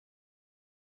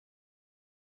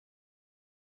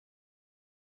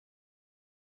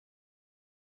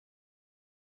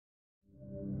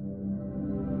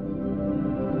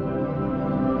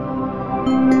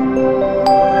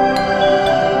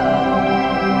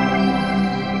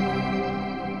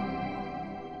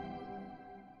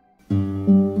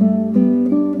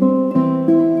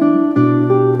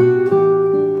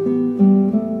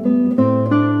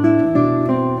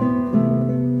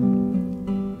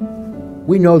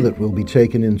We know that we'll be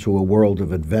taken into a world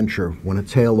of adventure when a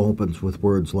tale opens with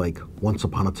words like "Once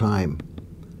upon a time."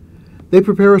 They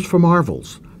prepare us for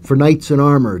marvels, for knights in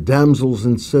armor, damsels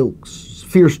in silks,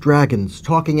 fierce dragons,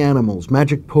 talking animals,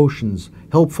 magic potions,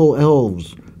 helpful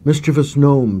elves, mischievous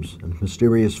gnomes, and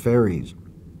mysterious fairies.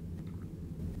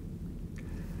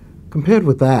 Compared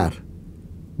with that,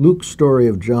 Luke's story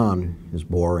of John is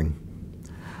boring.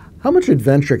 How much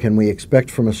adventure can we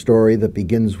expect from a story that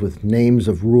begins with names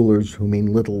of rulers who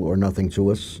mean little or nothing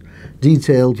to us,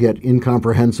 detailed yet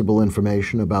incomprehensible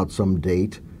information about some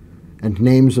date, and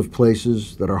names of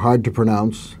places that are hard to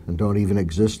pronounce and don't even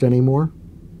exist anymore?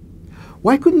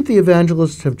 Why couldn't the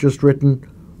evangelist have just written,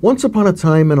 "Once upon a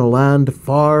time in a land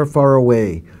far, far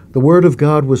away, the word of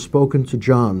God was spoken to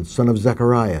John, son of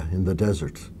Zechariah, in the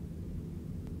desert"?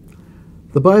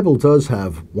 The Bible does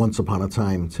have once upon a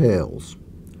time tales.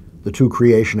 The two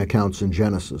creation accounts in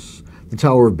Genesis, the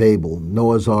Tower of Babel,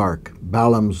 Noah's Ark,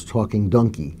 Balaam's talking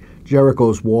donkey,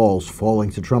 Jericho's walls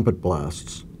falling to trumpet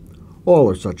blasts. All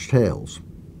are such tales.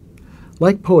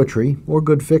 Like poetry or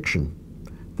good fiction,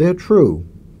 they are true,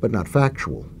 but not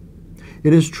factual.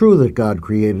 It is true that God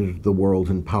created the world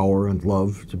in power and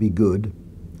love to be good.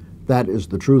 That is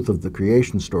the truth of the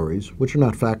creation stories, which are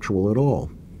not factual at all.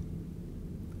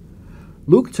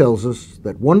 Luke tells us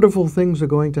that wonderful things are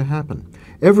going to happen.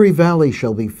 Every valley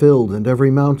shall be filled, and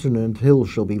every mountain and hill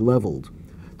shall be leveled.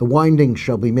 The windings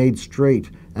shall be made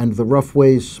straight, and the rough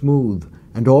ways smooth,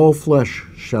 and all flesh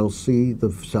shall see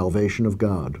the salvation of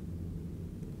God.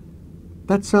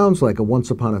 That sounds like a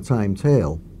once-upon-a-time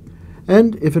tale,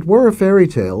 and if it were a fairy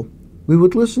tale, we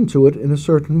would listen to it in a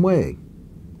certain way.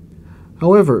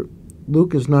 However,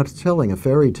 Luke is not telling a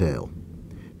fairy tale.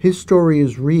 His story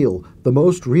is real, the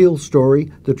most real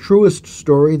story, the truest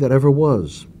story that ever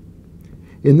was.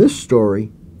 In this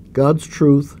story, God's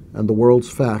truth and the world's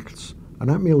facts are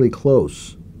not merely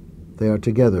close, they are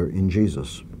together in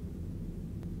Jesus.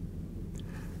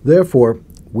 Therefore,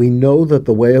 we know that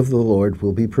the way of the Lord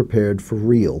will be prepared for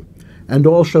real, and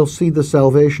all shall see the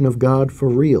salvation of God for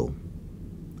real.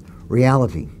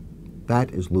 Reality,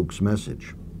 that is Luke's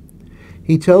message.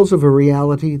 He tells of a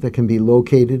reality that can be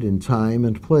located in time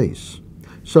and place.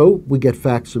 So we get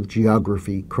facts of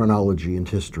geography, chronology, and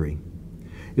history.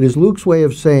 It is Luke's way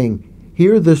of saying,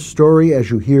 hear this story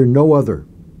as you hear no other.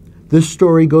 This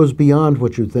story goes beyond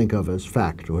what you think of as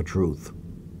fact or truth.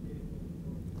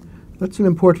 That's an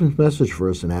important message for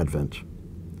us in Advent.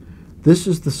 This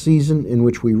is the season in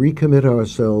which we recommit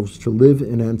ourselves to live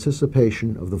in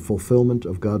anticipation of the fulfillment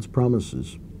of God's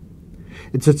promises.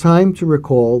 It's a time to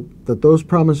recall that those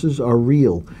promises are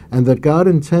real and that God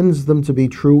intends them to be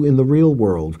true in the real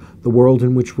world, the world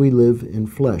in which we live in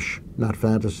flesh, not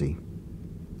fantasy.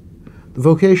 The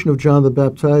vocation of John the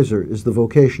Baptizer is the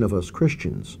vocation of us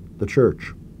Christians, the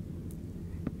Church.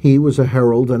 He was a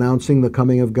herald announcing the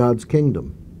coming of God's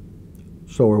kingdom.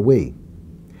 So are we.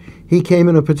 He came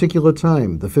in a particular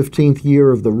time, the 15th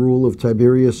year of the rule of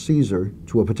Tiberius Caesar,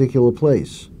 to a particular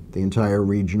place, the entire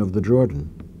region of the Jordan.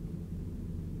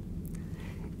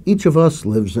 Each of us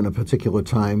lives in a particular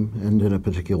time and in a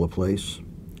particular place.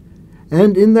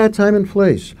 And in that time and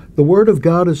place, the Word of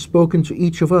God is spoken to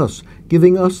each of us,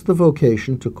 giving us the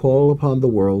vocation to call upon the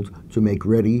world to make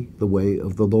ready the way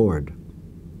of the Lord.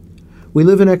 We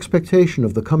live in expectation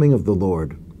of the coming of the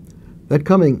Lord. That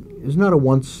coming is not a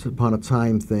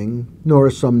once-upon-a-time thing, nor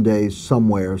a someday,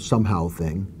 somewhere, somehow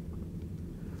thing.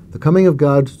 The coming of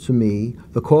God to me,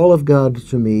 the call of God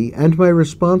to me, and my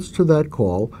response to that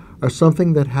call are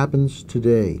something that happens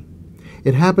today.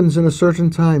 It happens in a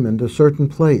certain time and a certain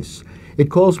place.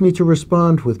 It calls me to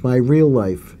respond with my real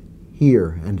life,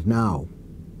 here and now.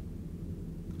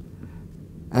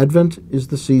 Advent is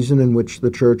the season in which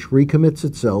the Church recommits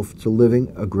itself to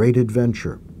living a great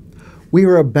adventure. We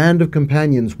are a band of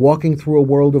companions walking through a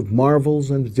world of marvels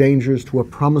and dangers to a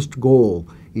promised goal,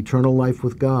 eternal life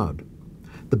with God.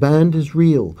 The band is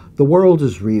real, the world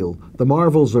is real, the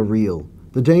marvels are real,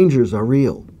 the dangers are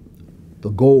real. The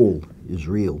goal is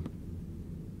real.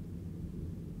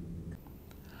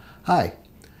 Hi.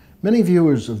 Many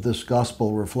viewers of this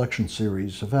Gospel Reflection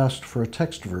series have asked for a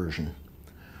text version.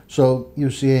 So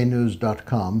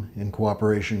UCAnews.com, in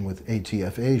cooperation with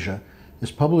ATF Asia,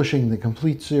 is publishing the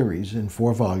complete series in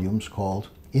 4 volumes called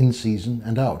In Season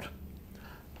and Out.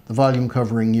 The volume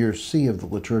covering Year C of the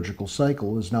liturgical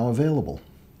cycle is now available.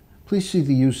 Please see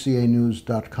the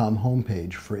ucanews.com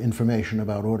homepage for information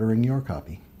about ordering your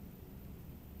copy.